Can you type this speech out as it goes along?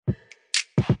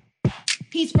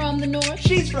He's from the north.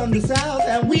 She's from the south.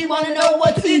 And we want to know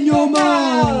what's in your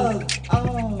mouth.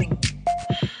 Oh.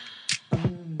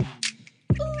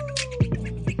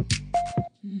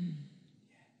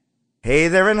 Hey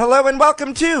there and hello and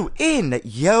welcome to In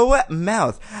Yo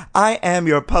Mouth. I am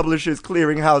your Publishers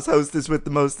Clearinghouse hostess with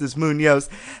the mostest Munoz,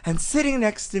 and sitting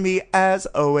next to me, as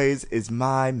always, is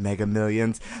my Mega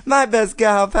Millions, my best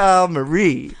gal pal,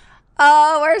 Marie.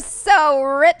 Oh, we're so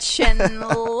rich in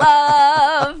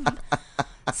love.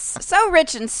 So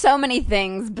rich in so many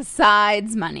things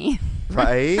besides money.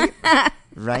 Right?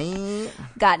 Right?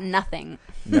 Got nothing.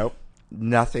 Nope.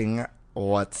 Nothing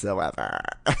whatsoever.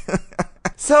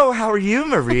 So, how are you,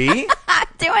 Marie?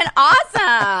 Doing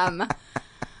awesome.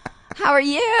 How are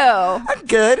you? I'm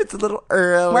good. It's a little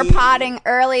early. We're potting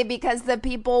early because the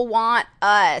people want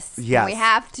us. Yes. We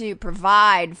have to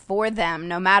provide for them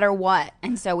no matter what.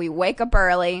 And so we wake up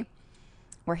early.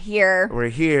 We're here. We're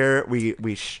here.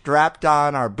 We strapped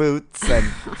on our boots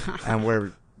and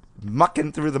we're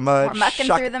mucking through the mud. We're mucking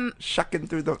through the... Shucking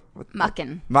through the...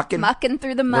 Mucking. Mucking. Mucking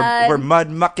through the mud. We're mud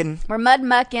mucking. We're mud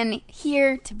mucking,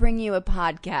 here to bring you a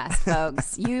podcast,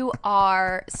 folks. You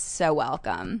are so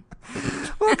welcome.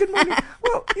 Well, good morning.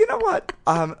 Well, you know what?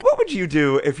 What would you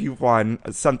do if you won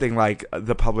something like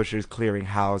the Publishers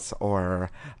Clearinghouse or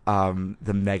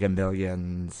the Mega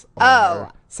Millions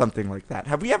or something like that?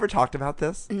 Have we ever talked about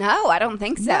this? No, I don't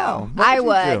think so. No. What I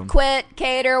would you would do? quit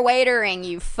cater waitering,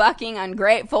 you fucking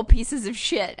ungrateful pieces of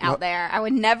shit out there. I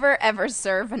would never, ever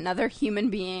serve another human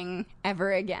being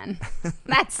ever again.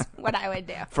 That's what I would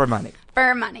do. For money.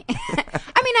 For money.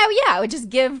 I mean, I would just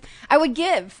give. I would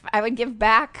give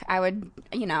back. I would,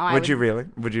 Would you really?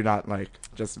 Would you not, like,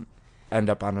 just end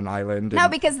up on an island? No,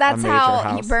 in because a that's major how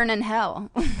house? you burn in hell.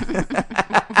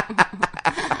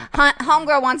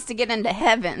 Homegirl wants to get into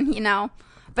heaven,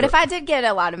 But if I did get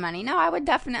a lot of money, no, I would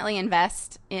definitely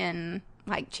invest in,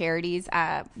 like, charities.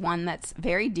 One that's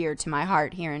very dear to my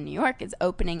heart here in New York is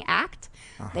Opening Act.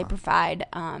 They provide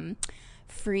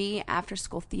free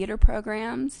after-school theater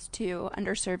programs to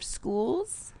underserved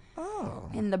schools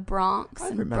in the Bronx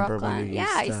and remember when Brooklyn. you Yeah,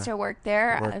 I used to work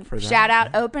there. work for them. Shout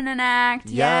out Opening Act.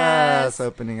 Yes,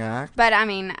 Opening Act. But I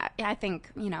mean, I think,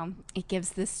 it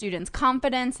gives the students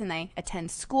confidence and they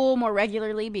attend school more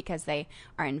regularly because they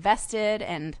are invested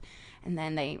and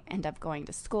then they end up going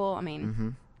to school. I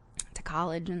mean, to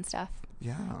college and stuff.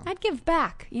 Yeah. I'd give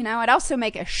back, I'd also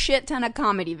make a shit ton of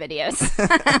comedy videos.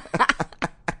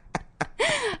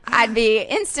 I'd be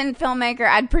instant filmmaker.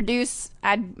 I'd produce.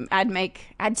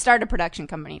 I'd start a production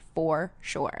company for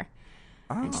sure.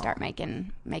 And start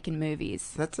making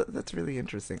movies. That's really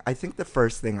interesting. I think the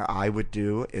first thing I would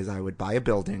do is I would buy a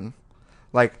building,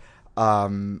 like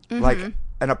an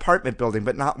apartment building,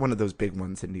 but not one of those big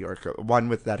ones in New York. One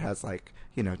that has like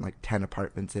 10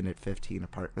 apartments in it, 15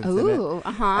 apartments in it.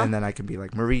 And then I can be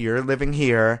like, Marie, you're living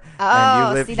here, and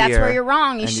you live here. That's where you're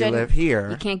wrong. You shouldn't. You live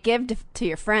here. You can't give to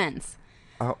your friends.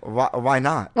 Why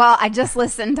not? Well, I just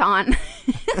listened on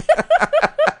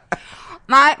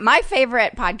my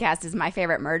favorite podcast is My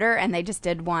Favorite Murder, and they just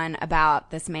did one about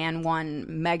this man won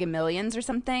Mega Millions or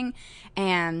something,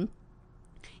 and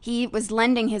he was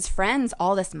lending his friends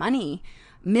all this money,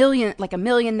 $1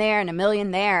 million there and $1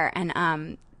 million there,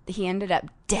 and he ended up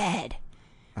dead.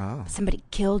 Oh. Somebody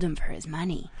killed him for his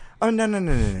money. Oh, no.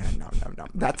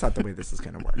 That's not the way this is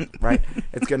going to work, right?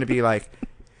 It's going to be like,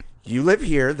 you live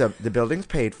here, the building's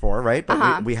paid for, right?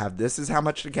 But we have, this is how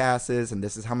much the gas is, and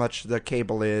this is how much the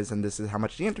cable is, and this is how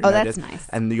much the internet is. Oh, that's nice.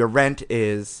 And your rent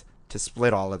is to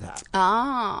split all of that.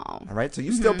 Oh. All right? So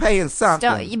you're still paying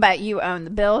something. But you own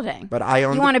the building. But I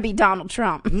own You want to be Donald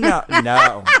Trump. No.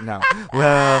 Well,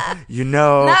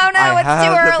 No, it's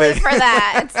too early for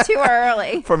that. It's too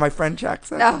early. For my French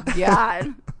accent. Oh,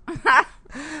 God.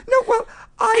 No, well,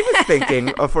 I was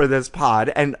thinking for this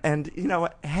pod, and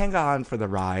hang on for the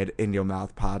ride, In Your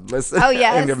Mouth pod listen. Oh,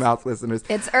 yes. In Your Mouth listeners.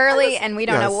 It's early, and we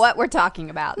don't know what we're talking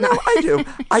about. No, I do.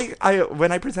 I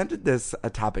when I presented this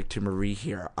topic to Marie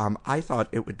here, I thought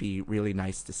it would be really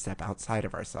nice to step outside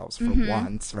of ourselves for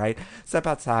once, right? Step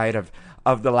outside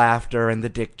of the laughter and the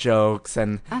dick jokes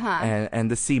and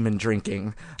the semen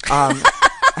drinking.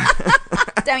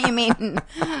 Don't you mean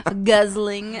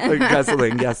guzzling?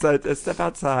 Guzzling, yes. Step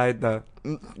outside the...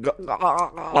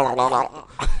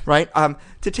 right?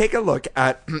 To take a look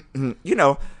at,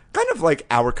 kind of like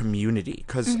our community,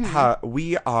 because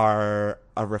we are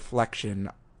a reflection.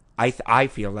 I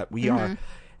feel that we are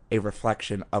a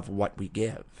reflection of what we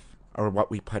give or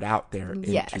what we put out there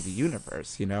into the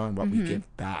universe, and what we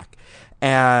give back.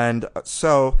 And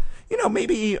so,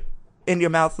 maybe in your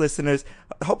mouth, listeners,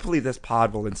 hopefully this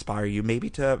pod will inspire you maybe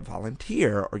to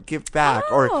volunteer or give back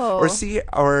or see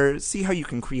how you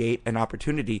can create an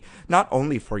opportunity not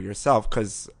only for yourself,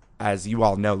 because as you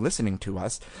all know, listening to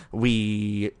us,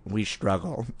 we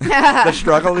struggle. The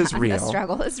struggle is real. The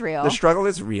struggle is real. The struggle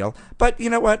is real. But you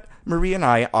know what? Marie and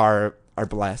I are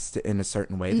blessed in a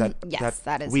certain way that yes,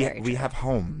 that is we very true. we have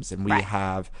homes and we Right.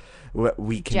 have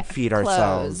we can feed clothes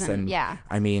ourselves and yeah.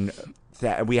 I mean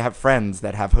that we have friends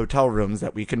that have hotel rooms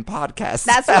that we can podcast.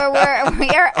 That's where we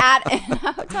are at in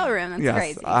a hotel room. That's Yes,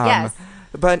 crazy. Yes.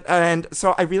 But and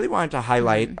so I really wanted to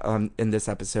highlight in this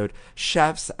episode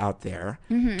chefs out there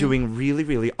doing really,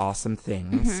 really awesome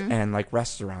things and like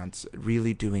restaurants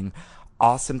really doing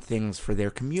awesome things for their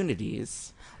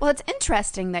communities. Well, it's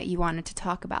interesting that you wanted to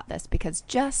talk about this because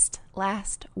just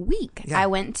last week I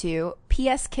went to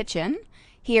PS Kitchen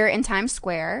here in Times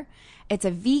Square. It's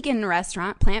a vegan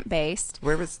restaurant, plant-based.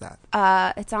 Where was that?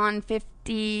 It's on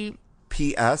 50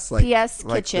 PS, like PS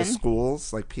like Kitchen. the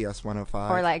schools, like PS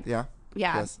 105, Or like- yeah.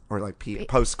 yeah. PS, or like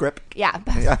postscript. Yeah.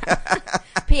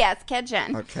 PS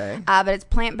Kitchen. Okay. But it's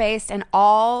plant-based and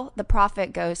all the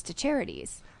profit goes to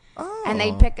charities. Oh. And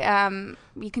they pick,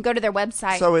 you can go to their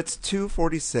website. So it's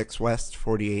 246 West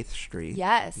 48th Street.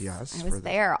 Yes. Yes. I was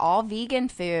there. All vegan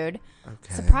food.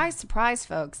 Okay. Surprise, surprise,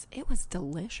 folks. It was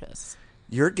delicious.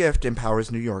 Your gift empowers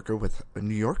New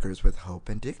Yorkers with hope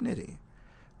and dignity.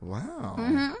 Wow.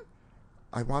 Mm-hmm.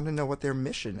 I want to know what their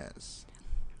mission is.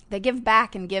 They give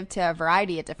back and give to a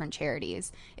variety of different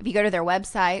charities. If you go to their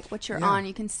website, which you're on,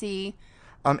 you can see.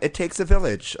 It takes a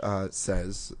village,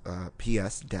 says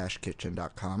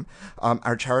ps-kitchen.com.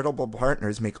 Our charitable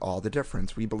partners make all the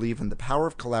difference. We believe in the power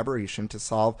of collaboration to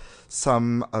solve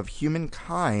some of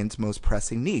humankind's most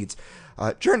pressing needs.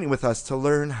 Journey with us to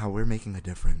learn how we're making a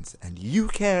difference, and you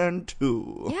can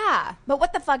too. Yeah. But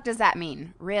what the fuck does that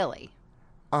mean, really?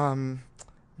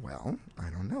 Well, I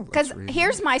don't know. Because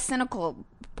here's my cynical,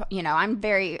 I'm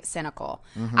very cynical.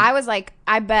 I was like,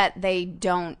 I bet they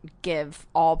don't give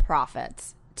all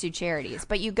profits to charities.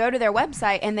 But you go to their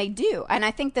website and they do. And I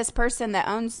think this person that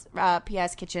owns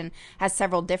PS Kitchen has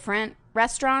several different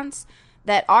restaurants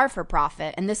that are for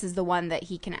profit. And this is the one that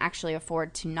he can actually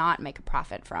afford to not make a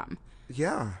profit from.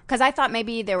 Yeah. Because I thought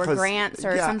maybe there were grants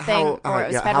or something, or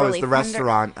it was federally how is the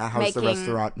funded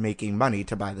restaurant making money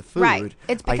to buy the food? Right.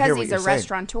 It's I hear because what he's you're a saying.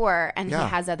 restaurateur and Yeah. he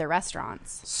has other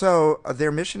restaurants. So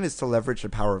their mission is to leverage the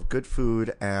power of good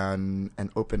food and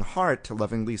an open heart to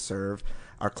lovingly serve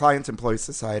our clients, employees,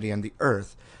 society, and the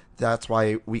earth. That's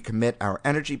why we commit our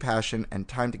energy, passion, and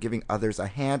time to giving others a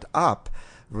hand up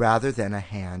rather than a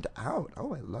hand out.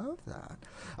 Oh, I love that.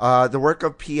 The work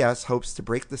of PS hopes to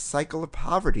break the cycle of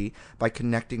poverty by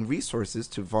connecting resources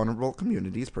to vulnerable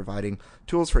communities, providing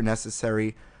tools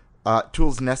necessary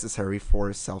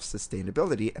for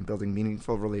self-sustainability, and building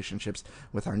meaningful relationships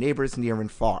with our neighbors near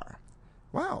and far.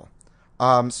 Wow.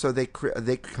 So they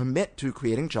commit to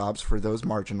creating jobs for those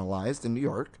marginalized in New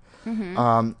York.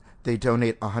 They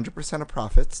donate 100% of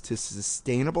profits to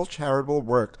sustainable charitable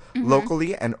work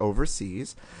locally and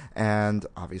overseas. And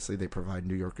obviously they provide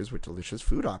New Yorkers with delicious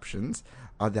food options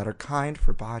that are kind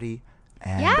for body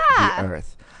and the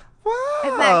earth. Wow.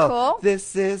 Isn't that cool?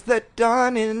 This is the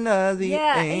dawning of the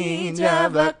age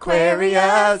of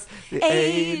Aquarius. The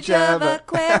age of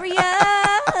Aquarius.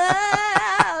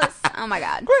 Oh my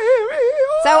God.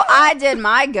 So I did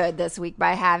my good this week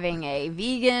by having a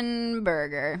vegan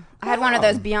burger. I had one of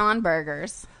those Beyond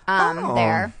Burgers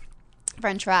there.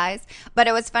 French fries. But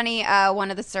it was funny. One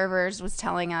of the servers was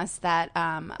telling us that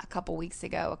a couple weeks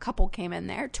ago, a couple came in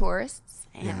there, tourists,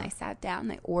 and they sat down,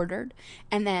 they ordered.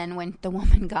 And then when the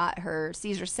woman got her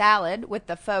Caesar salad with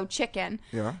the faux chicken,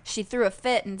 she threw a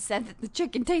fit and said that the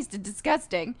chicken tasted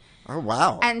disgusting. Oh,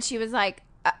 wow. And she was like,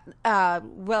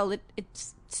 well,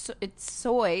 it's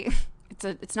soy.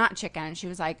 It's not chicken. And she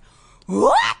was like,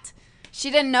 what?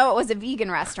 She didn't know it was a vegan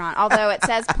restaurant, although it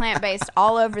says plant-based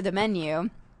all over the menu.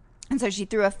 And so she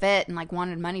threw a fit and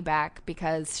wanted money back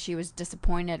because she was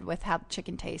disappointed with how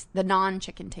the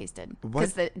non-chicken tasted,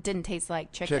 because it didn't taste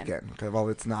like chicken. Okay, well,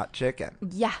 it's not chicken.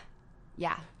 Yeah.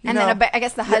 And then I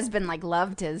guess the husband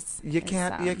loved his. You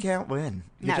can't win.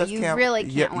 You really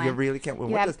can't win. You really can't win.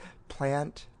 What does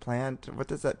plant? What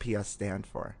does that PS stand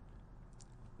for?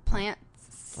 Plant.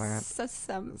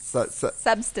 Substance.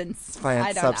 Plant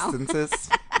I don't substances.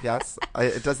 Yes,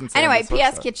 it doesn't say. Anyway,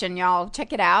 PS Kitchen, y'all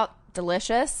check it out.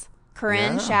 Delicious.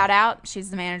 Corinne, shout out. She's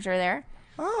the manager there.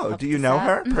 Oh, do you know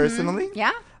her personally?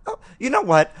 Yeah. Oh, you know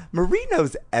what? Marie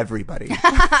knows everybody.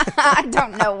 I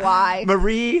don't know why.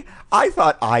 Marie, I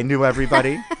thought I knew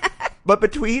everybody. But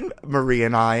between Marie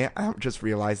and I'm just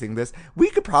realizing this, we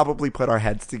could probably put our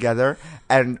heads together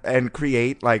and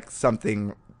create like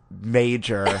something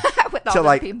major With all to the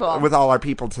like people. with all our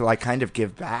people to like kind of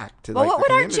give back to. Well, like, what the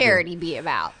would our community. charity be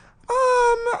about?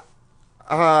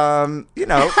 You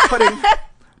know,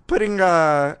 putting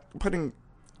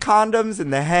condoms in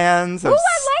the hands of Ooh, I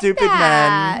like stupid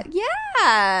that. men.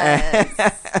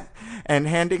 Yes. And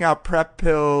handing out PrEP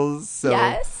pills. So,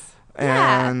 Yes.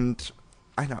 Yeah. And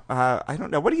I don't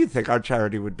know. What do you think our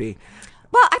charity would be?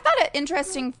 Well, I thought it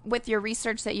interesting with your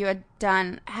research that you had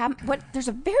done. There's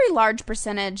a very large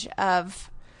percentage of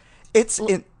It's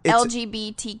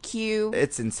LGBTQ.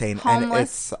 It's insane,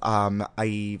 homeless. and it's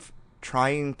I've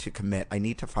trying to commit. I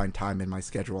need to find time in my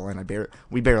schedule, and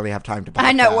we barely have time to podcast.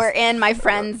 I know, we're in my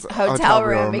friend's hotel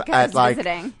room because at like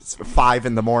visiting. 5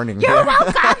 a.m. You're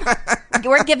welcome.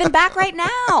 We're giving back right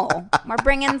now. We're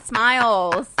bringing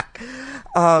smiles.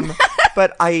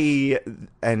 But I'm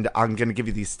going to give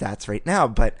you these stats right now,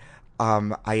 but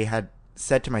I had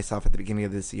said to myself at the beginning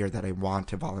of this year that I want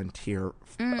to volunteer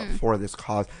for this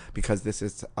cause because this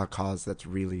is a cause that's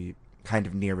really kind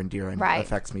of near and dear and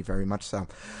affects me very much so.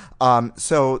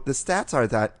 So the stats are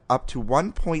that up to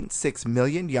 1.6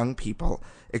 million young people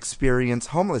experience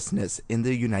homelessness in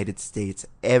the United States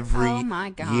every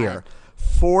year.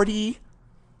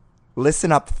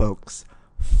 Listen up, folks.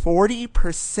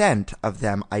 40% of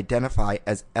them identify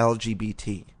as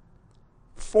LGBT.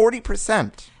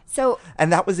 40%. So,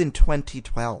 and that was in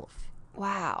 2012.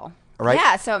 Wow. Right?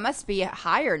 Yeah, so it must be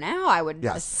higher now, I would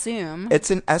assume.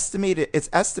 It's estimated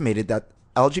that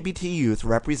LGBT youth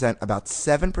represent about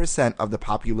 7% of the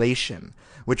population,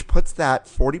 which puts that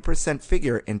 40%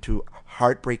 figure into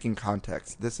heartbreaking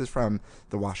context. This is from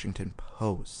the Washington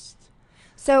Post.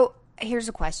 So, here's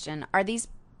a question. Are these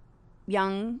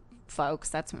young folks,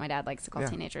 that's what my dad likes to call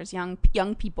teenagers, young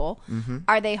people,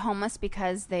 are they homeless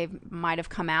because they might have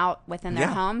come out within their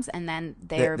homes and then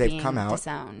they've being come out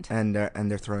disowned? And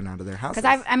they're thrown out of their houses.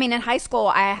 Because I mean, in high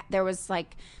school, there was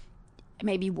like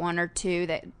maybe one or two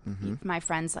that my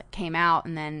friends like came out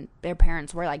and then their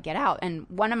parents were like, get out. And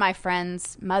one of my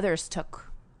friends' mothers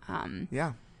took one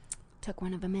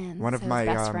of them in. One of my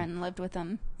his best friend lived with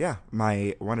him. Yeah,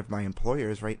 one of my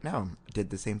employers right now did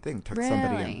the same thing. Took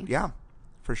somebody in. Yeah,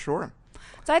 for sure.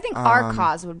 So I think our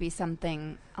cause would be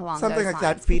something along those like lines,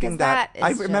 that, feeding that.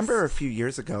 I remember just... a few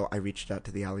years ago, I reached out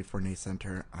to the Ali Fournet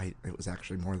Center. It was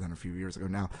actually more than a few years ago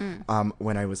now,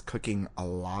 when I was cooking a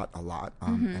lot,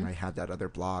 and I had that other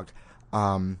blog.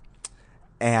 And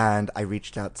I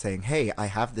reached out saying, hey, I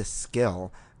have this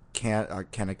skill. Can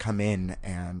I come in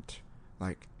and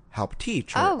like help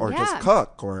teach or just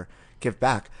cook or give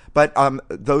back? But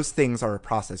those things are a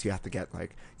process. You have to get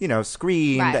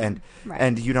screened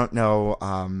and you don't know.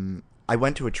 I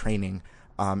went to a training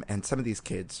and some of these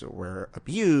kids were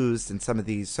abused and some of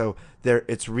these, so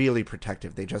it's really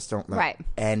protective. They just don't let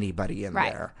anybody in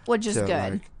there. Which is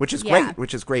good. Which is great.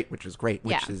 Which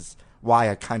is why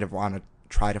I kind of want to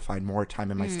try to find more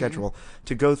time in my schedule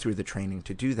to go through the training,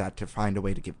 to do that, to find a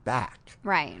way to give back.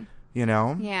 Right. You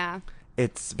know? Yeah.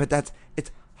 It's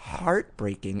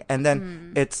heartbreaking. And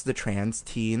then it's the trans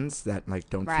teens that like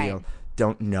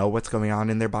don't know what's going on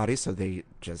in their body, so they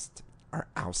just are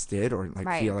ousted or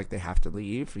like feel like they have to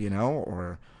leave,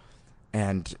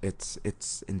 and it's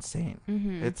insane.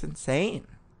 It's insane,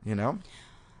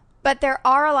 But there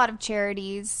are a lot of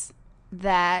charities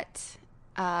that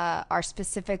are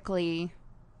specifically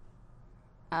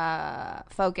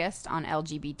focused on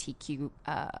LGBTQ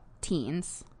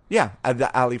teens. Yeah, the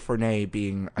Ali Fournet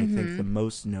being, I think, the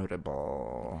most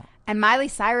notable. And Miley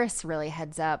Cyrus really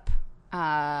heads up.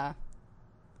 I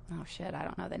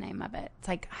don't know the name of it. It's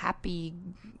like Happy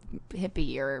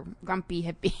Hippie or Grumpy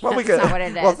Hippie. Well, That's not what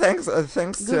it is. Well,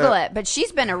 thanks. Google it. But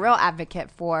she's been a real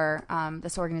advocate for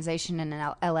this organization in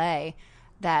L.A.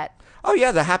 that. Oh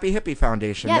yeah, the Happy Hippie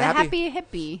Foundation. Yeah, the Happy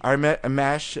Hippie. Our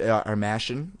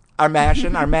mashing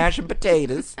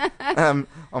potatoes.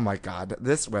 Oh my God,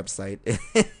 this website.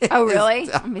 Oh really?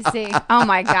 Let me see. Oh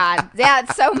my God. Yeah,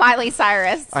 it's so Miley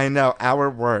Cyrus. I know, our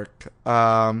work.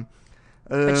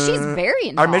 But she's very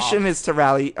involved. Our mission is to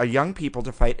rally young people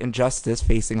to fight injustice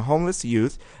facing homeless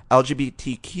youth,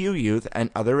 LGBTQ youth, and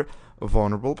other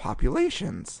vulnerable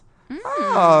populations.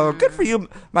 Oh, good for you,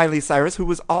 Miley Cyrus, who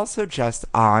was also just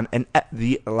on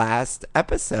the last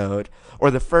episode,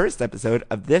 or the first episode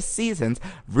of this season's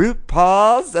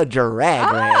RuPaul's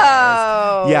Drag Race.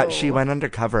 Oh. Yeah, she went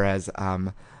undercover as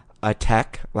a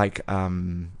tech, like a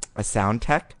sound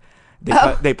tech.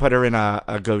 They put her in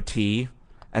a goatee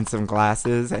and some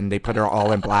glasses, and they put her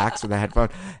all in blacks with a headphone,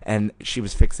 and she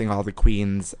was fixing all the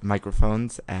Queen's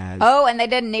microphones as... Oh, and they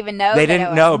didn't even know They that didn't it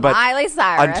was know, but Miley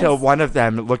Cyrus. until one of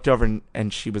them looked over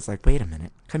and she was like, wait a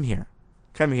minute, come here.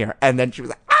 And then she was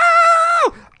like,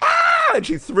 "Ow! Ah!" And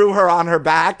she threw her on her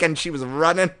back, and she was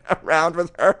running around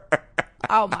with her.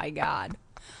 Oh, my God.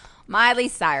 Miley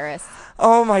Cyrus.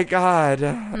 Oh, my God.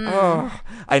 Oh,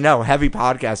 I know. Heavy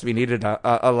podcast. We needed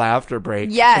a laughter break.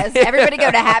 Yes. Everybody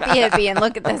go to Happy Hippie and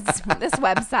look at this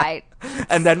website.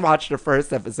 And then watch the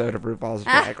first episode of RuPaul's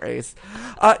Drag Race.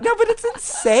 No, but it's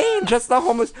insane. Just the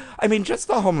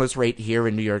homeless rate here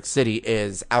in New York City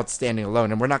is outstanding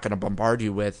alone. And we're not going to bombard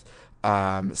you with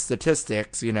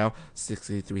statistics.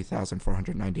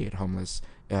 63,498 homeless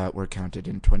were counted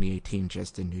in 2018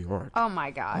 just in New York. Oh,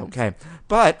 my God. Okay.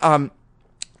 But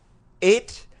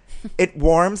it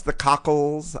warms the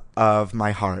cockles of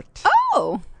my heart.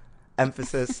 Oh.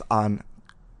 Emphasis on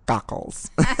cockles.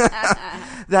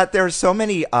 That there are so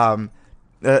many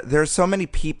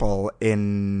people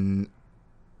in,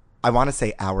 I want to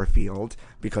say our field,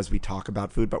 because we talk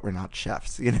about food, but we're not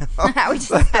chefs, We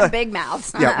just have big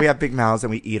mouths. Yeah, we have big mouths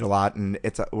and we eat a lot, and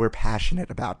we're passionate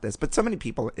about this. But so many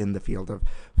people in the field of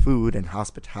food and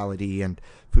hospitality and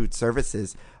food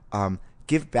services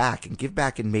give back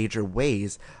in major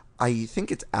ways. I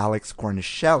think it's Alex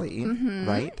Cornicelli,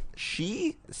 right?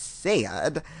 She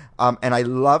said, and I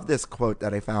love this quote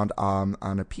that I found on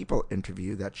a People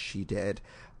interview that she did,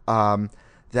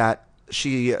 that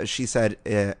she said,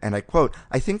 and I quote,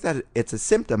 "I think that it's a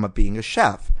symptom of being a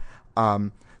chef.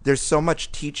 There's so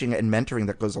much teaching and mentoring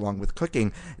that goes along with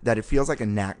cooking that it feels like a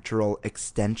natural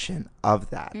extension of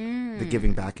that, the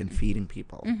giving back and feeding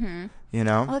people."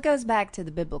 Well, it goes back to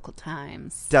the biblical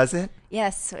times. Does it?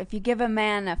 Yes. So if you give a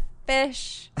man a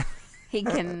fish, he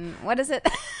can, what is it?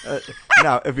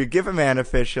 No, if you give a man a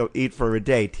fish, he'll eat for a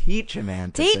day. Teach a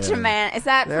man to Teach fish. a man. Is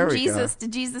that There from we Jesus? go.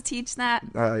 Did Jesus teach that?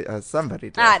 Somebody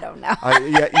did. I don't know.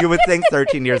 Yeah, you would think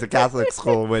 13 years of Catholic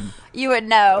school would... You would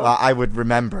know. I would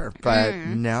remember, but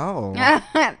no. No.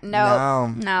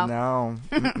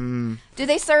 Mm-mm. Do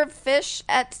they serve fish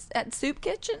at soup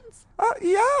kitchens?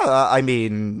 Yeah, I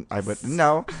mean, I would...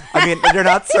 No. I mean, they're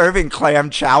not serving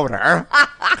clam chowder.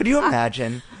 Could you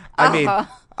imagine? I mean...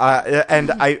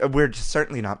 we're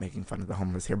certainly not making fun of the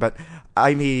homeless here, but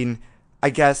I mean,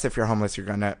 I guess if you're homeless, you're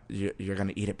gonna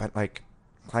eat it. But like,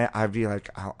 I'd be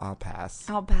like, I'll pass.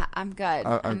 I'm good.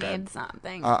 I good. need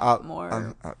something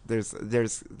more.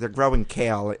 They're growing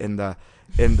kale in the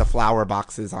flower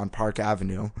boxes on Park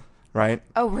Avenue, right?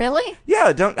 Oh, really?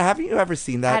 Yeah. Haven't you ever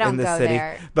seen that in the city?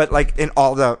 There. But like in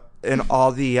all the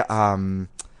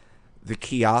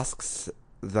kiosks.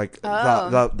 Like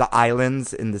the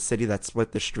islands in the city that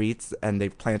split the streets, and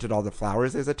they've planted all the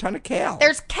flowers. There's a ton of kale.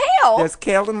 There's kale? There's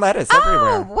kale and lettuce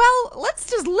everywhere. Well, let's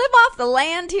just live off the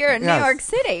land here in New York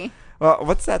City. Well,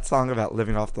 what's that song about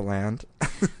living off the land?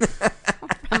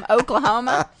 From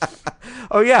Oklahoma?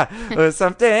 Oh, yeah. There's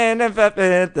something in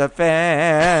the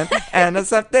fan, and there's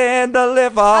something to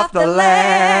live off the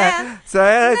land. So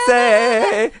I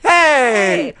say,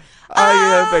 hey!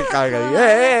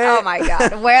 Oh my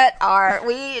God! What are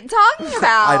we talking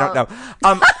about? I don't know.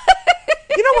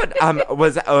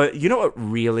 You know what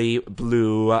really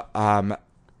blew my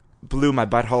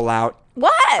butthole out?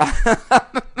 What?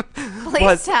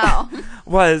 Please tell.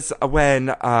 Was when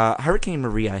Hurricane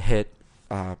Maria hit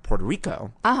Puerto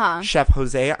Rico. Chef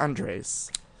Jose Andres.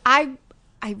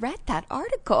 I read that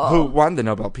article. Who won the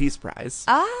Nobel Peace Prize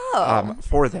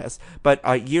for this. But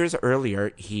years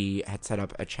earlier, he had set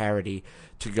up a charity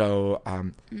to go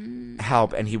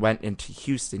help, and he went into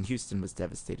Houston. Houston was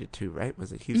devastated too, right?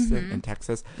 Was it Houston in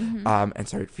Texas? And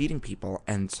started feeding people.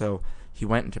 And so he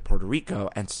went into Puerto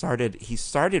Rico and started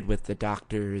with the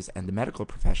doctors and the medical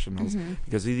professionals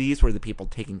because these were the people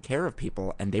taking care of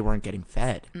people, and they weren't getting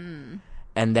fed.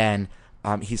 And then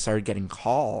he started getting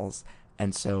calls.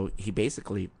 And so he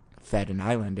basically fed an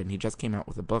island, and he just came out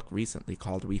with a book recently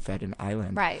called We Fed an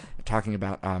Island. Right. Talking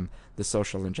about the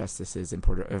social injustices in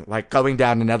Puerto like going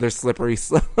down another slippery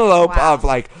slope of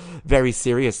like very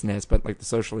seriousness, but like the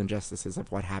social injustices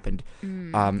of what happened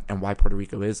and why Puerto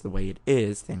Rico is the way it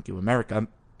is. Thank you, America.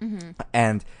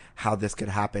 And how this could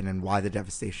happen and why the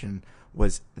devastation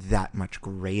was that much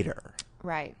greater.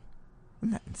 Right.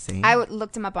 Isn't that insane? I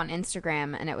looked him up on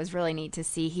Instagram, and it was really neat to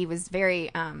see. He was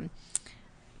very...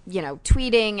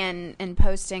 tweeting and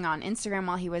posting on Instagram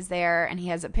while he was there, and he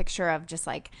has a picture of just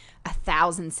like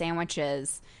 1,000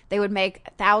 sandwiches. They would make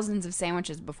thousands of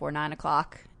sandwiches before 9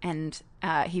 o'clock and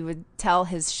he would tell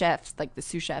his chefs, like the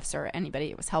sous chefs or anybody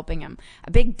that was helping him,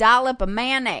 a big dollop of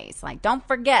mayonnaise. Like, don't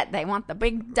forget, they want the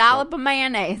big dollop of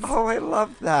mayonnaise. Oh, I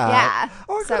love that. Yeah.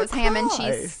 Oh, So it was ham and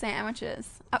cheese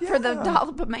sandwiches for the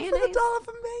dollop of mayonnaise. For the dollop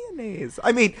of mayonnaise.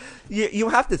 I mean, you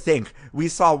have to think. We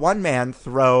saw one man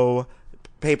throw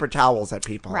paper towels at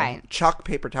people. Right. Chuck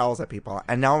paper towels at people.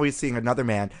 And now we're seeing another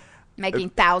man making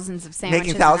thousands of sandwiches.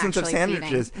 Making thousands of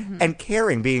sandwiches and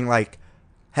caring, being like,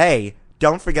 hey,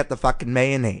 don't forget the fucking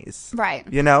mayonnaise. Right.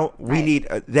 You know,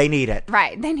 they need it.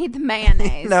 Right. They need the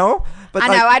mayonnaise. No? But I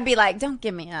know. I'd be like, don't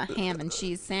give me a ham and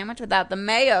cheese sandwich without the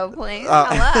mayo, please.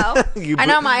 Hello. I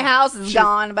know my house is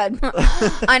gone, but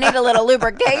I need a little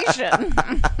lubrication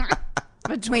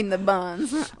between the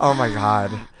buns. Oh, my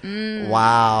God.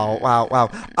 Wow.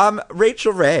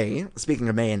 Rachel Ray, speaking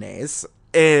of mayonnaise,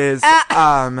 is...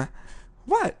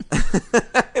 What?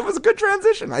 It was a good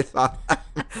transition, I thought.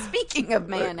 Speaking of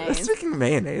mayonnaise. She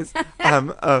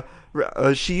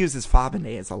uses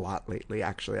Fabonnaise a lot lately,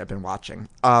 actually. I've been watching.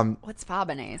 What's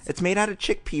Fabonnaise? It's made out of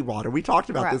chickpea water. We talked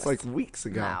about this like weeks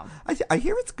ago. No. I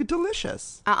hear it's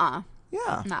delicious. Yeah.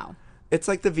 No. It's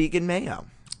like the vegan mayo.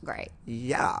 Great.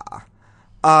 Yeah.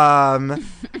 Do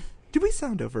we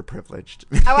sound overprivileged?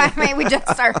 Oh, I mean, we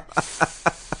just are.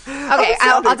 Okay,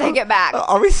 I'll take it back.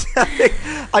 Are we sounding...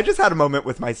 I just had a moment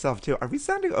with myself, too. Are we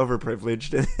sounding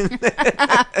overprivileged?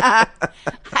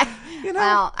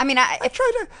 Well, I mean, I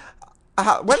try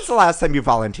to... when's the last time you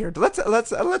volunteered? Let's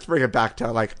bring it back to,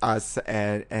 like, us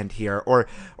and here. Or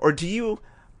do you...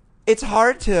 It's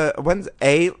hard to... When's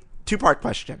A... Two-part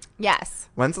question. Yes.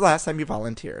 When's the last time you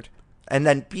volunteered? And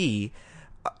then B...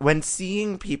 When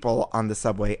seeing people on the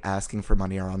subway asking for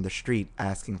money or on the street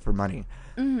asking for money,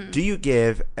 do you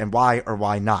give, and why or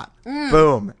why not?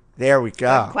 Boom. There we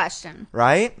go. Good question.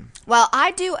 Right? Well, I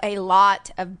do a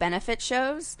lot of benefit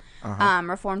shows.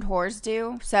 Reformed Whores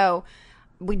do. So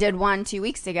we did one 2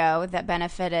 weeks ago that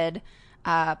benefited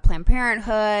Planned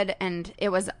Parenthood, and it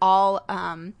was all...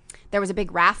 there was a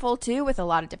big raffle, too, with a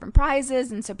lot of different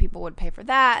prizes, and so people would pay for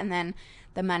that, and then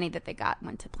the money that they got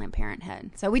went to Planned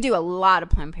Parenthood. So we do a lot of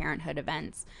Planned Parenthood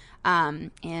events.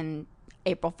 In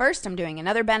April 1st, I'm doing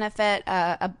another benefit.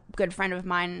 A good friend of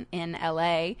mine in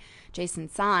LA, Jason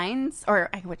Signs, or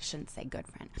I shouldn't say good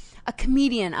friend, a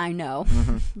comedian I know.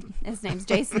 His name's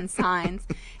Jason Signs.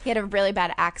 He had a really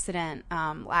bad accident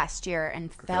last year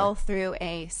and fell through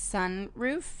a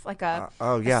sunroof, like a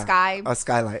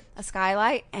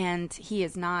skylight, and he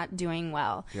is not doing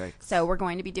well. Yikes. So we're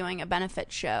going to be doing a benefit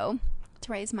show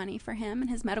to raise money for him and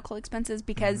his medical expenses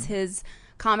because his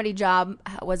comedy job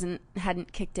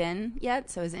hadn't kicked in yet,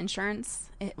 so his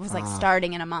insurance was like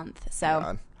starting in a month.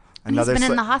 So and he's been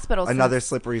in the hospital. Another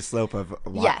slippery slope of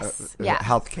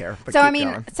healthcare. So I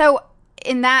mean, so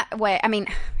in that way, I mean,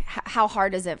 how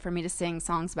hard is it for me to sing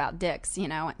songs about dicks? You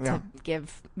know, to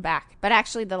give back. But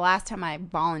actually, the last time I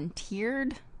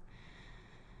volunteered,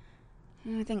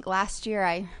 I think last year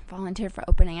I volunteered for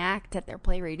opening act at their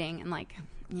play reading and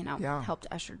helped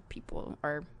usher people,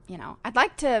 or I'd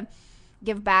like to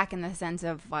give back in the sense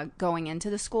of going into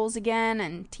the schools again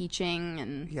and teaching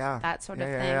and that sort of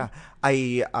thing. Yeah.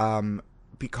 I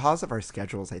because of our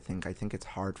schedules, I think it's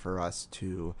hard for us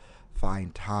to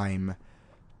find time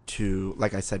to,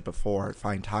 like I said before,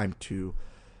 find time to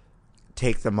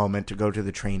take the moment to go to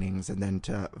the trainings and then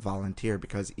to volunteer,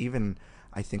 because even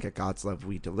I think at God's Love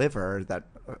We Deliver, that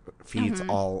feeds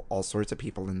all sorts of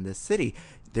people in this city,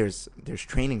 there's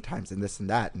training times and this and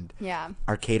that, and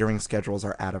our catering schedules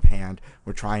are out of hand.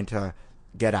 We're trying to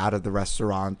get out of the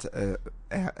restaurant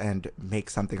and make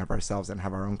something of ourselves and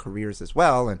have our own careers as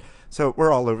well, and so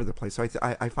we're all over the place. So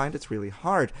I find it's really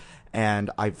hard, and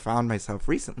I've found myself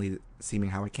recently seeming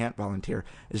how I can't volunteer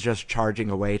is just charging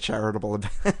away charitable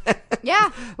events.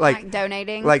 like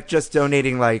donating, like just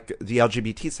donating. Like the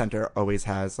LGBT Center always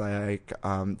has, like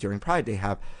during Pride they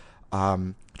have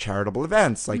charitable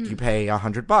events, like you pay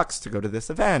 $100 to go to this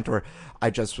event. Or I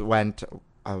just went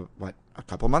a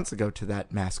couple months ago to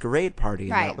that masquerade party,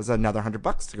 and that was another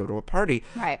 $100 to go to a party.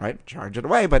 Right, charge it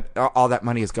away, but all that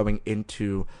money is going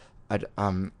into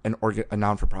a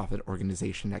non-for-profit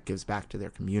organization that gives back to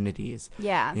their communities.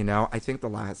 I think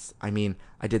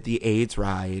I did the AIDS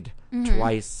ride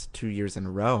twice, 2 years in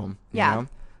a row. You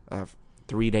know,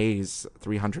 3 days,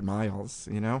 300 miles.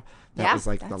 That was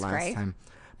like the last time.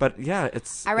 But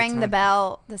I rang the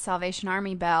bell, the Salvation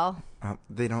Army bell.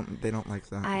 They don't like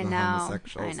that. I the know.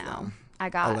 Homosexuals, I know. Though. I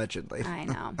got allegedly. I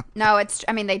know. No,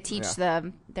 they teach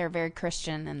they're very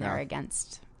Christian and they're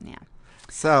against.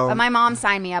 So, but my mom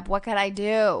signed me up. What could I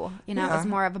do? It was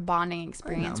more of a bonding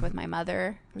experience with my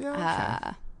mother.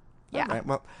 Yeah. All right,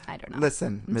 well, I don't know.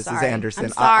 Listen, I'm Mrs. sorry. Anderson.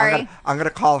 I'm sorry. I'm gonna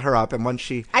call her up, and once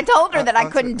she. I told her that I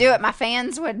couldn't do it. My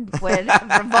fans would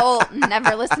revolt and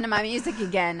never listen to my music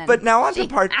again. And But now on to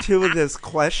part 2 of this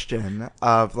question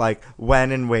of like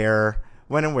when and where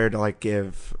to like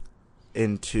give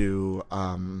into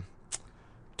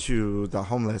to the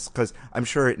homeless, because I'm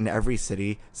sure in every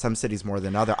city, some cities more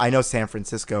than other. I know San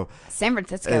Francisco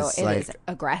is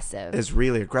aggressive. Is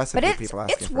really aggressive. But with people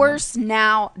asking it's for worse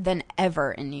now than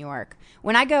ever in New York.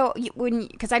 When I go,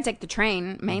 because I take the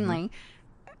train mainly,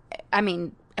 I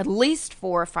mean, at least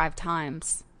 4 or 5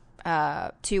 times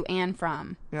to and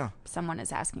from someone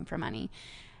is asking for money.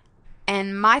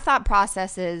 And my thought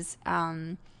process is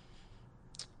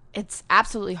it's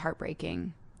absolutely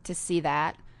heartbreaking to see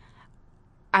that.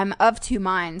 I'm of 2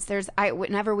 minds.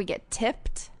 Whenever we get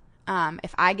tipped,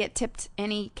 if I get tipped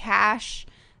any cash,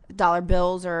 dollar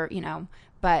bills or,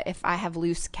 but if I have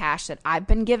loose cash that I've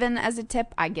been given as a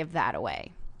tip, I give that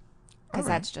away. Because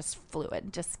that's just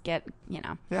fluid. Just get,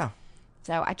 Yeah.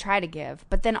 So I try to give.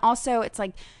 But then also it's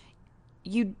like,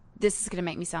 this is going to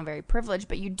make me sound very privileged,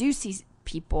 but you do see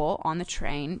people on the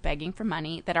train begging for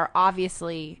money that are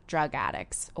obviously drug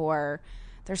addicts or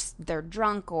they're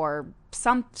drunk or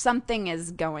something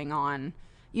is going on.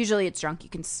 Usually it's drunk. You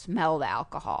can smell the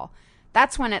alcohol.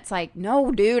 That's when it's like,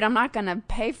 no, dude, I'm not going to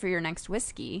pay for your next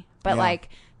whiskey. But like,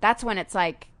 that's when it's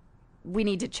like, we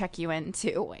need to check you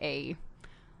into a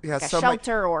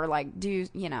shelter or like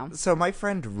So my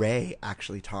friend Ray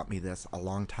actually taught me this a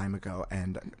long time ago.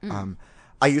 And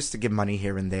I used to give money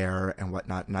here and there and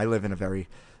whatnot. And I live in a very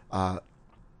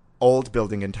old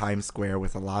building in Times Square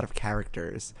with a lot of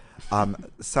characters,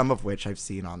 some of which I've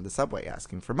seen on the subway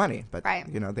asking for money. But,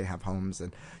 they have homes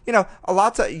and, a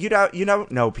lot of, you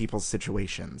don't know people's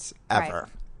situations ever,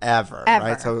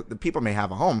 right? So the people may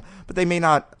have a home, but they may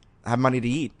not have money to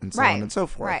eat and so on and so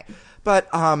forth. Right. But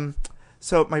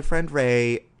so my friend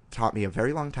Ray taught me a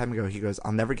very long time ago. He goes,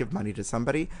 I'll never give money to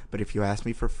somebody, but if you ask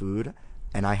me for food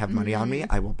and I have money on me,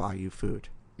 I will buy you food.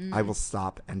 I will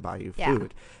stop and buy you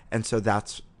food. And so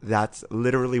that's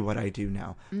literally what I do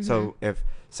now. So if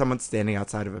someone's standing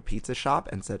outside of a pizza shop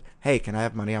and said, hey, can I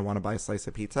have money? I want to buy a slice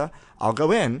of pizza. I'll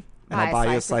go in and I'll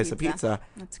buy you a slice of pizza.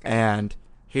 That's great. And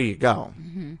here you go.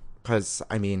 Because,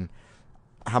 I mean,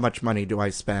 how much money do I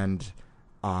spend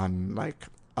on like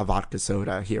a vodka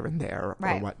soda here and there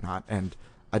or whatnot? And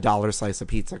a $1 slice of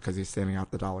pizza because he's standing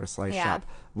out the $1 slice shop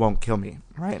won't kill me,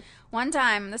 right? One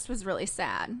time, this was really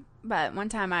sad, but one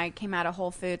time I came out of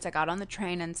Whole Foods. I got on the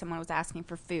train and someone was asking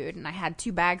for food, and I had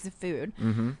 2 bags of food.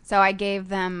 So I gave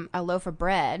them a loaf of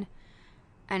bread,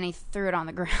 and he threw it on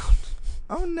the ground.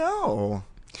 Oh no!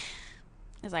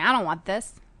 He's like, I don't want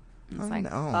this. Oh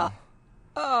no!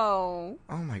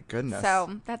 Oh my goodness!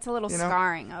 So that's a little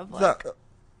scarring of like.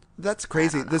 That's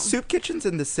crazy. The soup kitchens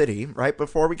in the city, right?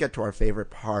 Before we get to our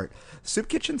favorite part, soup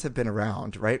kitchens have been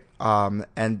around, right?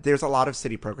 And there's a lot of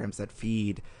city programs that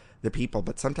feed the people,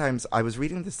 but sometimes I was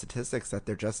reading the statistics that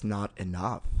they're just not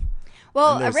enough.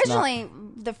 Well, originally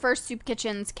the first soup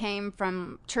kitchens came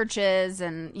from churches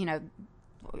and,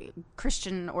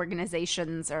 Christian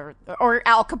organizations or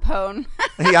Al Capone.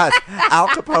 Yes, Al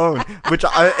Capone, which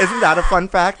isn't that a fun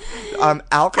fact?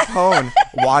 Al Capone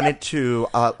wanted to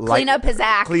clean up his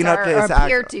act,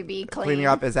 appear to be cleaning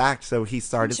up his act. So he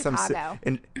started in Chicago.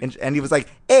 And he was like,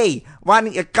 "Hey, why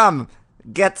don't you come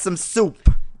get some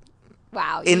soup?"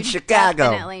 Wow, in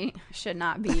Chicago. Definitely should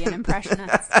not be an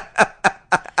impressionist.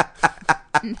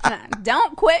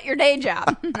 Don't quit your day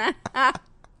job.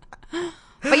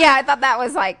 But yeah, I thought that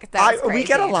was crazy. We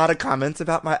get a lot of comments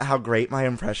about how great my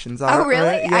impressions are. Oh,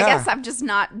 really? Yeah. I guess I've just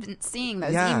not been seeing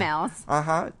those emails.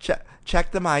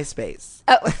 Check the MySpace.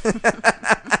 Oh.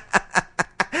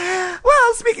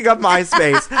 Well, speaking of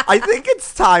MySpace, I think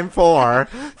it's time for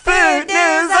Food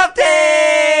News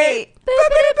Update!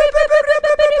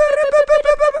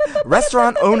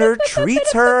 Restaurant owner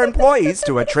treats her employees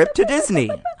to a trip to Disney.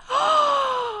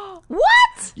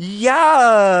 What?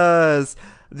 Yes!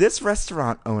 This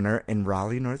restaurant owner in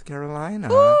Raleigh, North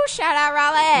Carolina. Ooh, shout out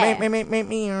Raleigh.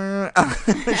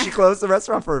 She closed the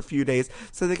restaurant for a few days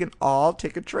so they can all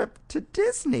take a trip to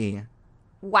Disney.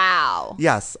 Wow.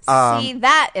 Yes. See,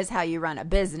 that is how you run a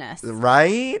business.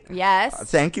 Right? Yes.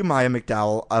 Thank you, Maya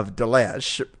McDowell of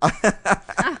Delish.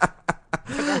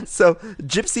 So,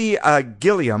 Gypsy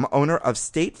Gilliam, owner of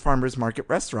State Farmers Market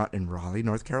Restaurant in Raleigh,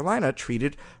 North Carolina,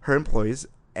 treated her employees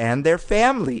and their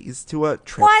families to a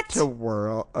trip to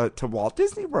Walt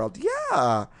Disney World.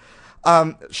 Yeah.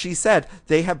 She said,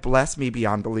 they have blessed me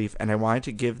beyond belief, and I wanted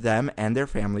to give them and their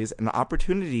families an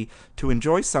opportunity to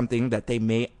enjoy something that they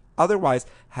may otherwise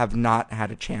have not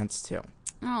had a chance to.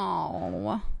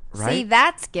 Oh. Right? See,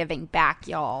 that's giving back,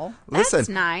 y'all. That's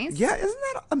Listen, nice. Yeah, isn't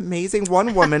that amazing?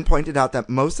 One woman pointed out that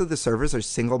most of the servers are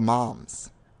single moms.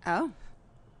 Oh.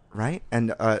 Right?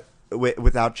 And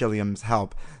without Gilliam's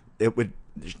help, they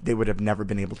would have never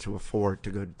been able to afford to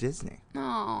go to Disney.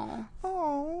 Oh.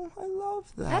 Oh, I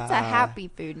love that. That's a happy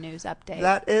food news update.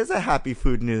 That is a happy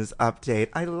food news update.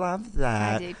 I love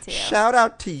that. I do too. Shout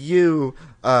out to you,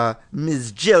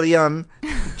 Ms. Gilliam.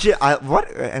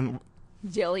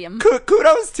 Gilliam.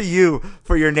 Kudos to you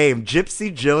for your name,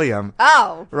 Gypsy Gilliam.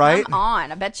 Oh, right? Come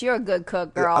on. I bet you're a good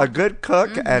cook, girl. A good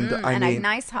cook, and I and mean, a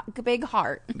nice big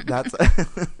heart. that's.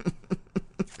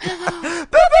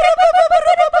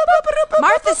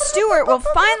 Martha Stewart will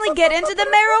finally get into the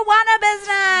marijuana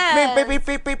business.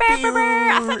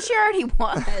 I thought she already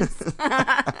was.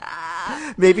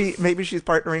 Maybe she's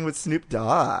partnering with Snoop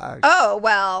Dogg. Oh,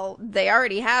 well, they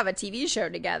already have a TV show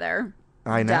together.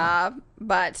 I know. Duh.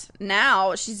 But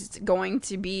now she's going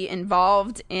to be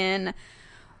involved in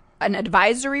an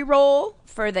advisory role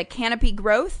for the Canopy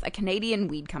Growth, a Canadian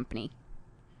weed company.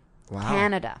 Wow.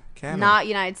 Canada, not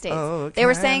United States. Oh, they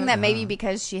were saying that Canada. maybe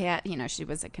because she had, she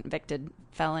was a convicted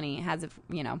felony,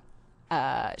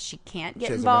 she can't get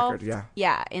She has a involved. record,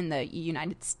 in the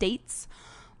United States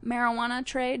marijuana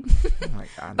trade. Oh my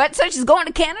God. But so she's going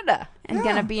to Canada and Yeah.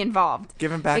 gonna be involved.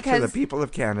 Giving back to the people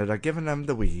of Canada, giving them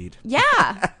the weed.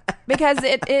 Yeah, because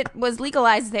it was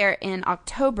legalized there in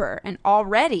October, and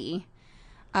already,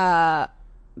 in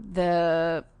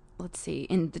the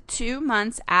 2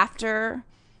 months after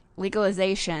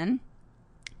legalization,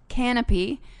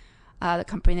 Canopy, the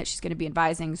company that she's going to be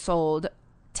advising, sold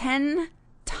 10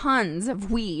 tons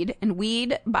of weed and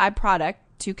weed byproduct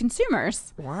to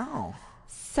consumers. Wow.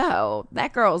 So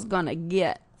that girl's going to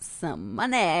get some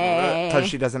money. Because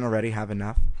she doesn't already have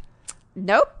enough.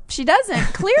 Nope, she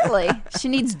doesn't. Clearly, she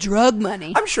needs drug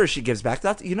money. I'm sure she gives back.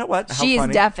 You know what? How She's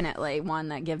funny. definitely one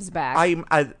that gives back.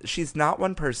 She's not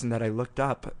one person that I looked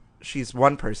up. She's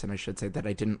one person, I should say, that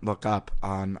I didn't look up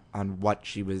on what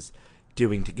she was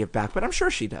doing to give back. But I'm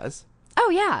sure she does. Oh,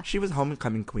 yeah. She was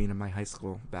homecoming queen in my high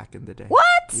school back in the day. What?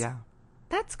 Yeah.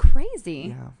 That's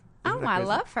crazy. Yeah. Oh, Isn't that I crazy?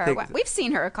 love her. We've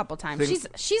seen her a couple times.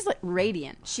 She's like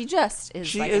radiant. She just is.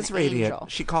 She like is an radiant. angel.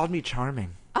 She called me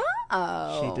charming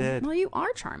Oh, She did. Well, you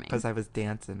are charming. because I was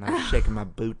dancing. I was shaking my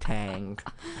bootang.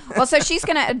 Well, so she's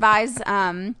going to advise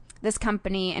this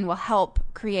company and will help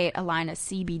create a line of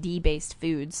CBD-based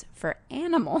foods for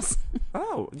animals.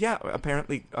 Oh, yeah.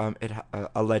 Apparently,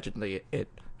 allegedly, it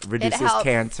reduces helps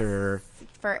cancer,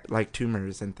 for like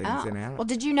tumors and things in animals. Well,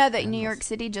 did you know that New York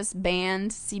City just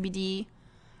banned CBD?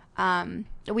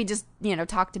 We just,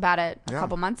 talked about it a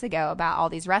couple months ago about all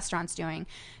these restaurants doing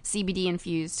CBD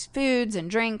infused foods and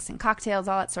drinks and cocktails,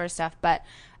 all that sort of stuff. But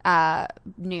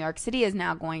New York City is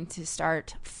now going to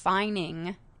start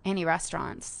fining any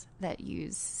restaurants that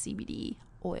use CBD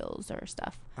oils or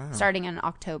stuff starting in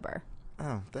October.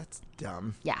 Oh, that's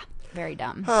dumb. Yeah, very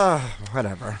dumb. Oh,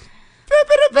 whatever.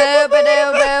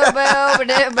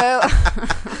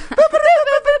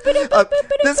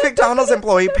 This McDonald's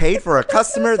employee paid for a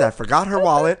customer that forgot her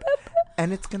wallet,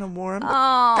 and it's going to warm the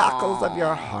cockles of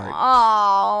your heart.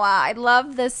 Oh, I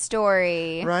love this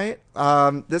story. Right?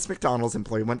 This McDonald's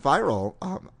employee went viral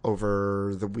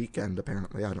over the weekend,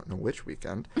 apparently. I don't know which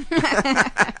weekend.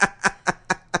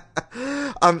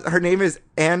 Her name is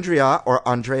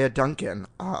Andrea Duncan,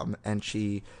 and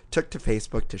she took to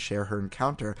Facebook to share her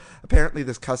encounter. Apparently,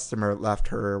 this customer left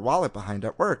her wallet behind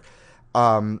at work.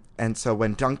 And so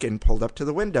when Duncan pulled up to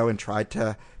the window and tried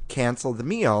to cancel the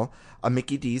meal, a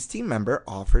Mickey D's team member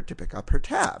offered to pick up her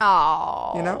tab.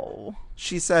 Oh.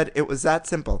 She said it was that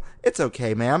simple. It's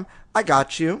okay, ma'am. I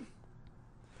got you.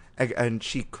 And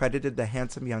she credited the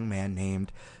handsome young man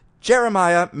named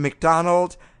Jeremiah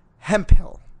McDonald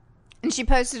Hemphill. And she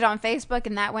posted it on Facebook,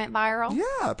 and that went viral?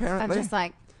 Yeah, apparently. I'm just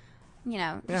like,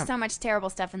 there's so much terrible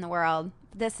stuff in the world.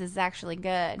 This is actually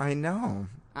good. I know.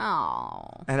 Oh.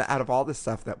 And out of all the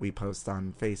stuff that we post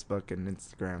on Facebook and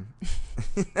Instagram,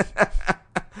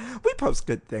 we post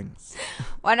good things.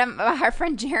 Our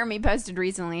friend Jeremy posted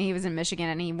recently, he was in Michigan,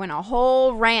 and he went a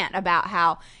whole rant about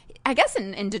how, I guess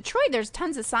in Detroit, there's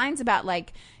tons of signs about,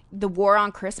 like, the war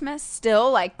on Christmas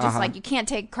still, like, just like you can't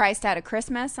take Christ out of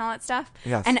Christmas and all that stuff.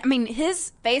 Yes. And I mean,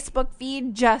 his Facebook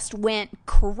feed just went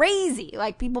crazy.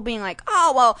 Like, people being like,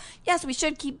 oh, well, yes, we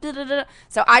should keep da da da.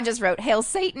 So I just wrote, Hail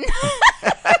Satan.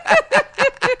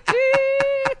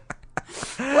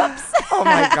 Whoops. Oh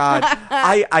my God.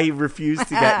 I refuse to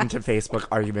get into Facebook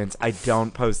arguments. I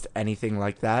don't post anything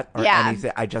like that or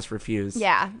anything. I just refuse.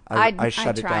 Yeah. I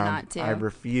shut it try down. not to. I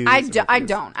refuse. I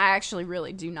don't. I actually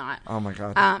really do not. Oh my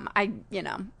God.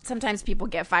 Sometimes people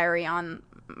get fiery on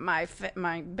my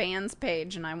band's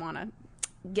page and I want to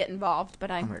get involved, but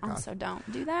I also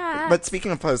don't do that. But speaking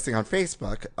of posting on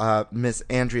Facebook, Miss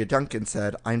Andrea Duncan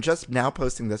said, I'm just now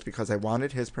posting this because I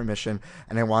wanted his permission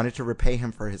and I wanted to repay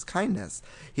him for his kindness.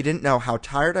 He didn't know how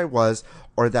tired I was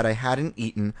or that I hadn't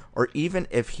eaten or even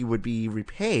if he would be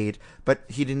repaid, but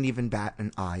he didn't even bat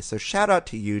an eye. So shout out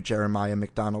to you, Jeremiah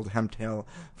McDonald Hemphill,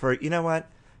 for, you know what?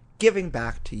 Giving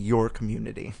back to your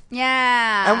community.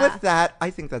 Yeah. And with that,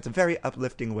 I think that's a very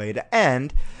uplifting way to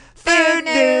end Food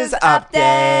News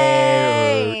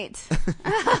Update.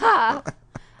 That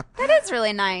is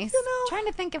really nice. You know, trying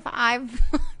to think if I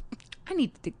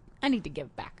need to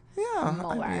give back. Yeah,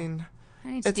 more. I mean,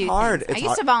 I need to it's do hard. Things. I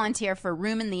used to volunteer for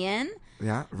Room in the Inn.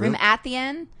 Yeah, Room at the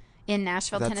Inn in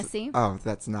Nashville, Tennessee. Oh,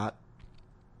 that's not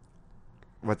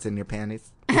what's in your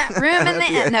panties. Room in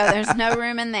the Inn. No, there's no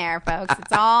room in there, folks.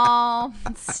 It's all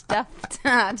stuffed.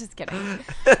 Just kidding.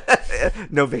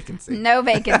 No vacancy. No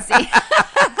vacancy.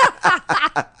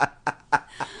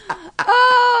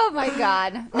 Oh my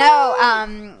God.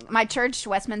 No, my church,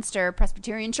 Westminster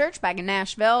Presbyterian Church back in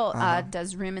Nashville,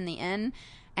 does Room in the Inn.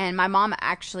 And my mom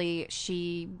actually,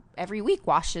 she every week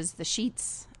washes the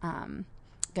sheets,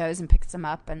 goes and picks them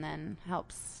up and then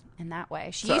helps in that way.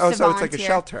 She used to volunteer. It's like a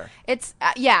shelter. It's,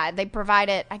 they provide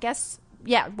it, I guess,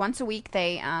 once a week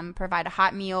they provide a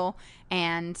hot meal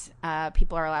and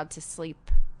people are allowed to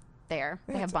sleep there.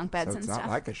 They have bunk beds and stuff. It's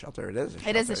not like a shelter. It is a shelter.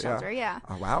 It is a shelter, yeah.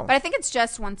 Oh, wow. But I think it's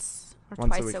just once or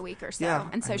twice a week or so. Yeah,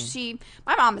 and so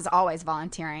my mom is always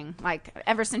volunteering. Like,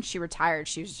 ever since she retired,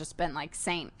 she's just been like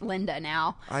Saint Linda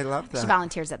now. I love that. She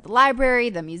volunteers at the library,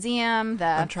 the museum,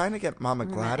 I'm trying to get Mama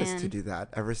Gladys to do that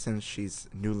ever since she's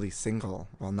newly single.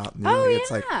 Well, not newly. Oh, yeah.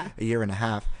 It's like a year and a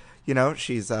half. You know,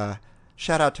 she's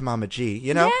shout out to Mama G.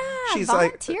 You know, she's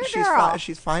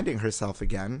she's finding herself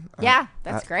again. Yeah,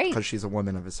 that's great. Because she's a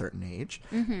woman of a certain age,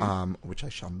 which I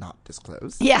shall not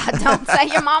disclose. Yeah, don't say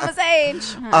your mama's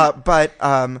age. But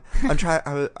I'm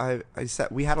trying. I said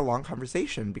we had a long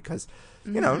conversation because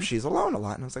you know she's alone a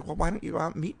lot, and I was like, well, why don't you go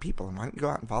out and meet people, and why don't you go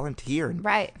out and volunteer, and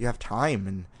you have time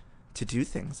and to do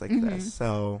things like this.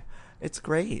 So it's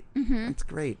great. It's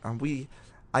great.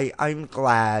 I'm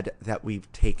glad that we've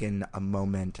taken a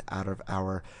moment out of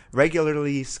our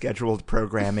regularly scheduled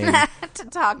programming to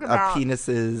talk about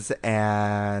penises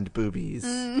and boobies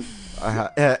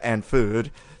and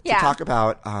food to talk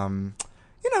about,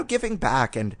 giving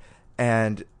back and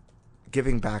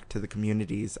giving back to the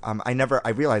communities.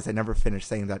 I realized I never finished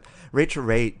saying that Rachel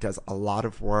Ray does a lot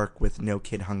of work with No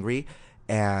Kid Hungry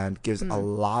and gives a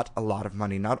lot of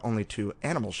money, not only to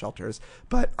animal shelters,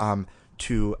 but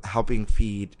to helping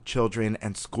feed children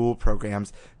and school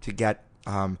programs to get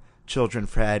children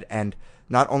fed, and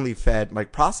not only fed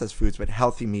like processed foods, but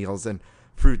healthy meals and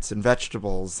fruits and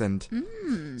vegetables. And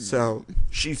so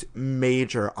she's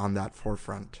major on that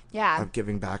forefront of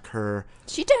giving back.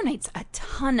 She donates a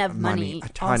ton of money. A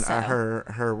ton. Also.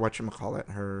 Her whatchamacallit,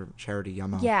 her charity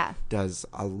Yummo does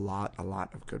a lot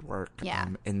of good work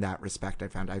in that respect.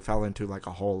 I fell into like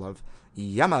a hole of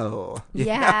Yummo.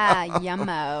 Yeah,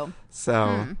 Yummo.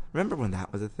 So remember when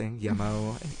that was a thing?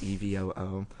 Yummo and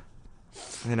EVOO.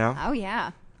 You know? Oh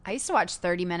yeah. I used to watch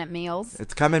 30-minute meals.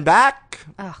 It's coming back.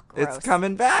 Oh, gross. It's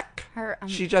coming back.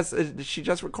 She just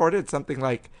recorded something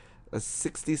like a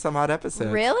 60 some odd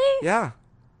episodes. Really? Yeah.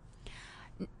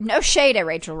 No shade at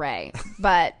Rachel Ray,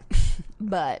 but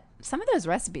some of those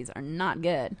recipes are not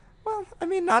good. Well, I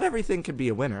mean, not everything can be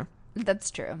a winner.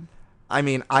 That's true. I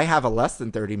mean, I have a less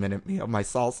than 30-minute meal. My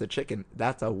salsa chicken,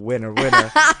 that's a winner.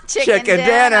 Chicken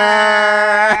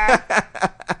dinner.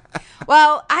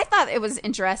 Well, I thought it was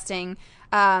interesting.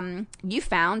 You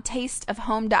found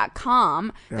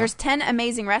tasteofhome.com. Yeah. There's 10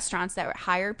 amazing restaurants that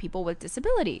hire people with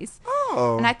disabilities.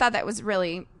 Oh. And I thought that was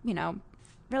really,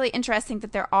 really interesting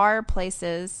that there are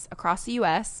places across the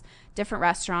U.S., different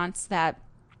restaurants that,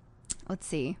 let's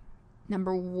see,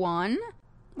 number 1,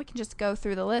 we can just go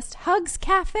through the list. Hugs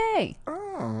Cafe.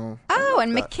 Oh,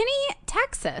 in McKinney,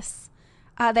 Texas.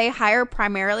 They hire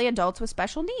primarily adults with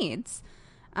special needs.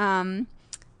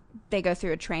 They go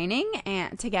through a training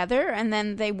together, and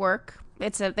then they work.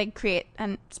 They create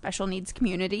a special needs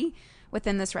community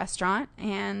within this restaurant,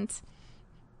 and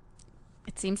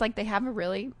it seems like they have a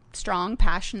really strong,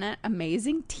 passionate,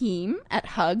 amazing team at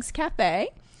Hugs Cafe.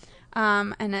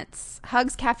 And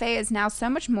Hugs Cafe is now so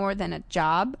much more than a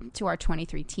job to our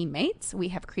 23 teammates. We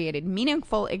have created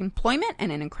meaningful employment and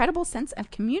an incredible sense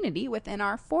of community within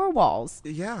our 4 walls.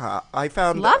 Yeah, I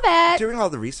found... Love it! Doing all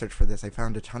the research for this, I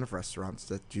found a ton of restaurants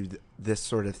that do this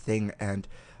sort of thing, and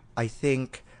I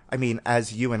think I mean,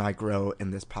 as you and I grow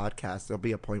in this podcast, there'll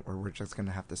be a point where we're just going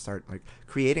to have to start like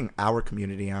creating our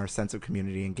community, our sense of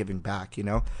community, and giving back. You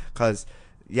know, because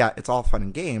yeah, it's all fun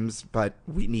and games, but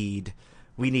we need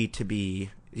to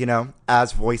be, you know,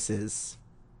 as voices.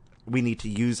 We need to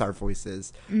use our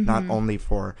voices not only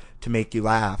to make you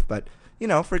laugh, but you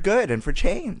know, for good and for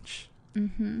change.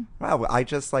 Wow, I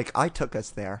took us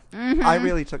there. I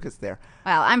really took us there.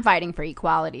 Well, I'm fighting for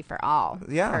equality for all.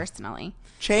 Yeah. Personally.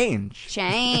 Change,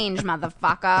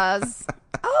 motherfuckers.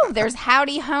 Oh, there's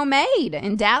Howdy Homemade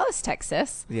in Dallas,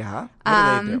 Texas. Yeah.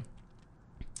 What do they do?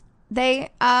 They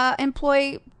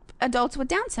employ adults with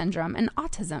Down syndrome and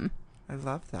autism. I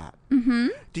love that.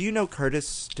 Do you know Curtis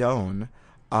Stone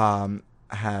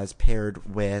has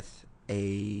paired with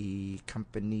a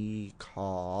company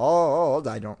called,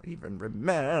 I don't even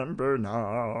remember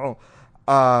now.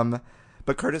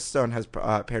 But Curtis Stone has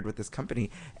paired with this company,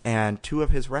 and 2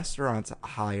 of his restaurants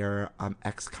hire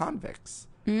ex-convicts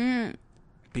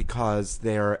because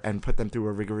and put them through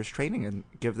a rigorous training and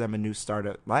give them a new start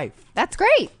at life. That's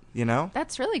great. You know,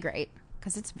 that's really great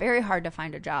because it's very hard to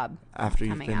find a job after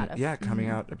you've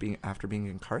been after being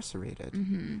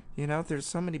incarcerated. You know, there's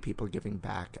so many people giving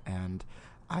back, and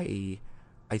I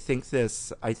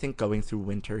think going through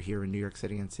winter here in New York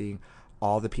City and seeing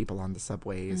all the people on the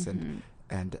subways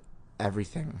and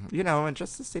everything, you know, and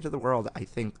just the state of the world, I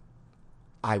think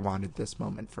I wanted this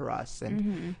moment for us,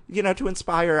 and you know, to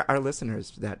inspire our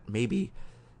listeners that maybe,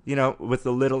 you know, with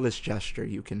the littlest gesture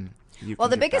you can. Well,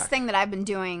 the biggest thing that I've been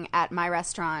doing at my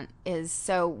restaurant is,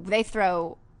 so they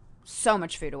throw so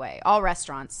much food away. All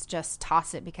restaurants just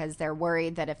toss it because they're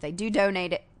worried that if they do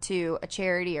donate it to a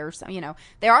charity or some, you know,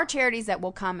 there are charities that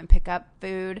will come and pick up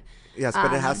food. Yes,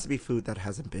 but it has to be food that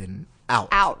hasn't been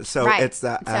out. So it's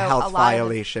a health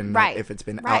violation if it's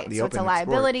been out in the open. So it's a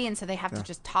liability, and so they have to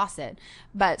just toss it.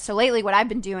 But so lately what I've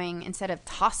been doing, instead of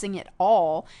tossing it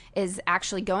all, is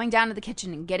actually going down to the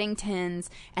kitchen and getting tins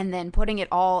and then putting it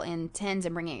all in tins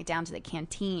and bringing it down to the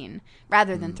canteen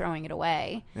rather than throwing it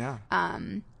away. Yeah.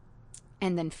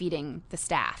 And then feeding the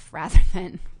staff rather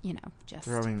than, you know, just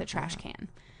the trash can.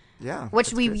 Yeah.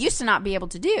 Which we used to not be able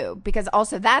to do, because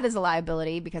also that is a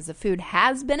liability because the food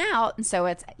has been out, and so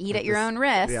it's eat at your own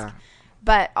risk. Yeah.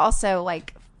 But also,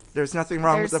 like, there's nothing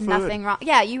wrong with the food. There's nothing wrong.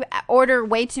 Yeah, you order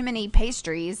way too many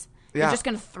pastries. Yeah. You're just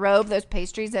going to throw those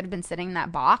pastries that have been sitting in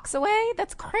that box away?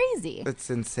 That's crazy.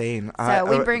 It's insane. So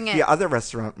we bring it. The other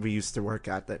restaurant we used to work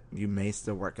at that you may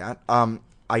still work at,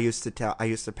 I used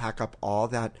to pack up all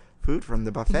that food from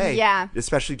the buffet,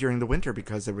 especially during the winter,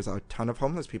 because there was a ton of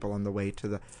homeless people on the way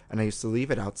and I used to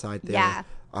leave it outside there. Yeah,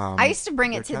 I used to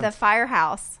bring it to the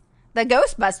firehouse, the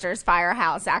Ghostbusters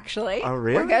firehouse, actually. Oh,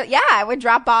 really? I would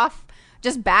drop off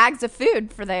just bags of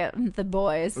food for the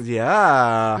boys.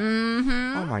 Yeah.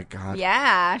 Oh my God.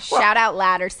 Yeah. Shout out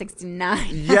Ladder 69.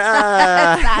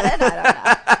 Yeah. Is that it? I don't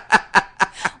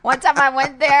know. One time I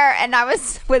went there and I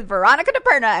was with Veronica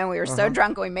DePerna, and we were so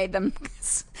drunk we made them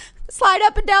slide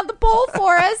up and down the pole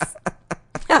for us.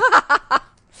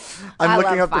 I'm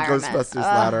looking up the Ghostbusters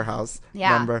ladder house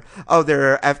number. Oh,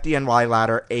 they're FDNY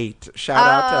ladder 8. Shout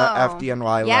out to FDNY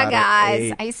ladder 8. Yeah,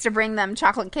 guys. I used to bring them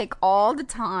chocolate cake all the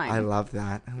time. I love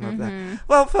that. That.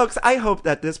 Well, folks, I hope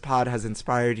that this pod has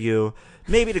inspired you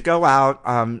maybe to go out,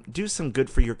 do some good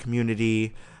for your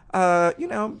community, you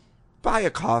know, buy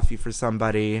a coffee for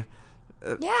somebody.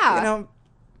 You know,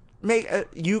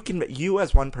 you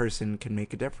as one person can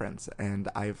make a difference, and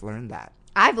I've learned that.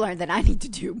 I've learned that I need to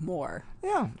do more.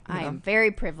 Yeah. I am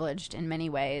very privileged in many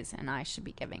ways, and I should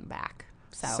be giving back.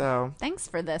 So thanks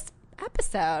for this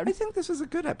episode. I think this was a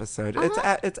good episode.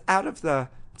 It's out of the...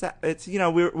 It's you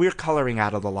know, we're coloring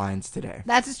out of the lines today.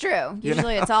 That's true.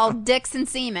 Usually it's all dicks and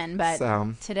semen, but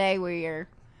today we're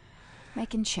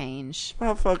making change.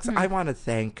 Well, folks, I want to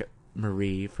thank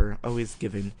Marie for always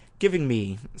giving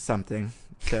me something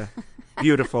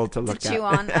beautiful to look at. Chew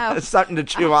on. Oh. Something to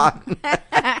chew on.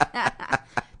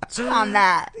 Chew on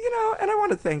that. You know, and I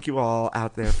want to thank you all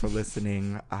out there for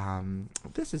listening.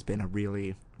 This has been a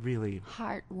really, really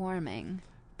heartwarming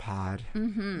pod. You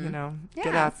know,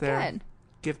 get out there. Good.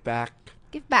 Give back.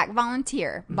 Give back.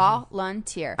 Volunteer.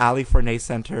 Volunteer. Ali Fournet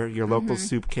Center, your local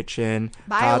soup kitchen.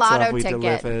 Buy a lotto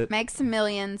ticket. Make some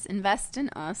millions. Invest in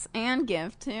us. And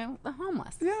give to the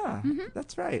homeless. Yeah,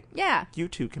 that's right. Yeah. You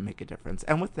too can make a difference.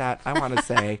 And with that, I want to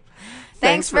say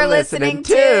thanks for listening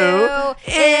to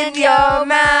In Your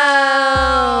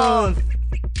Mouth.